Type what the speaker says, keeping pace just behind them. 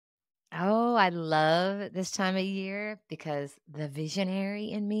I love this time of year because the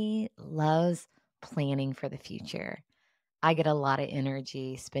visionary in me loves planning for the future. I get a lot of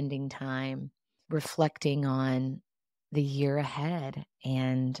energy spending time reflecting on the year ahead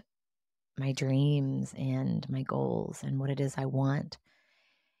and my dreams and my goals and what it is I want.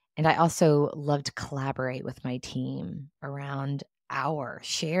 And I also love to collaborate with my team around our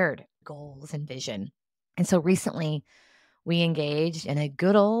shared goals and vision. And so recently, we engaged in a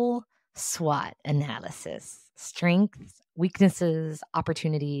good old SWOT analysis: strengths, weaknesses,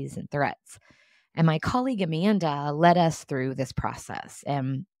 opportunities, and threats. And my colleague Amanda led us through this process.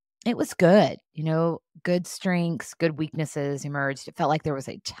 And it was good. Good strengths, good weaknesses emerged. It felt like there was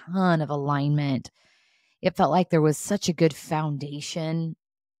a ton of alignment. It felt like there was such a good foundation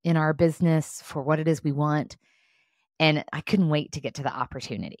in our business for what it is we want. And I couldn't wait to get to the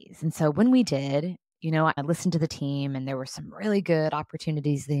opportunities. And so when we did, I listened to the team and there were some really good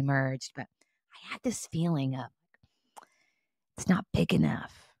opportunities that emerged, but I had this feeling of it's not big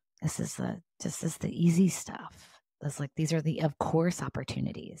enough. This is the easy stuff. It's like these are the of course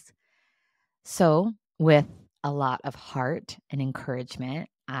opportunities. So with a lot of heart and encouragement,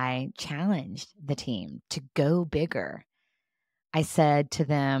 I challenged the team to go bigger. I said to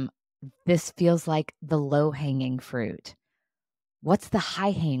them, this feels like the low hanging fruit. What's the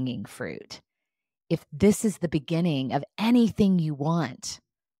high hanging fruit? If this is the beginning of anything you want,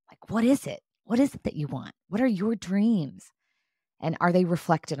 like what is it? What is it that you want? What are your dreams? And are they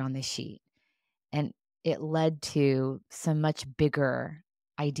reflected on this sheet? And it led to some much bigger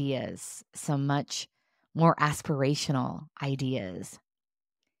ideas, some much more aspirational ideas.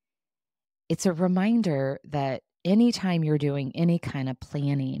 It's a reminder that anytime you're doing any kind of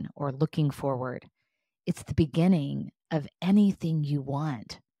planning or looking forward, it's the beginning of anything you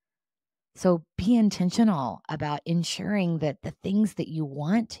want. So be intentional about ensuring that the things that you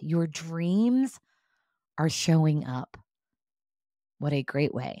want, your dreams, are showing up. What a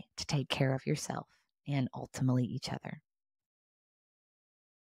great way to take care of yourself and ultimately each other.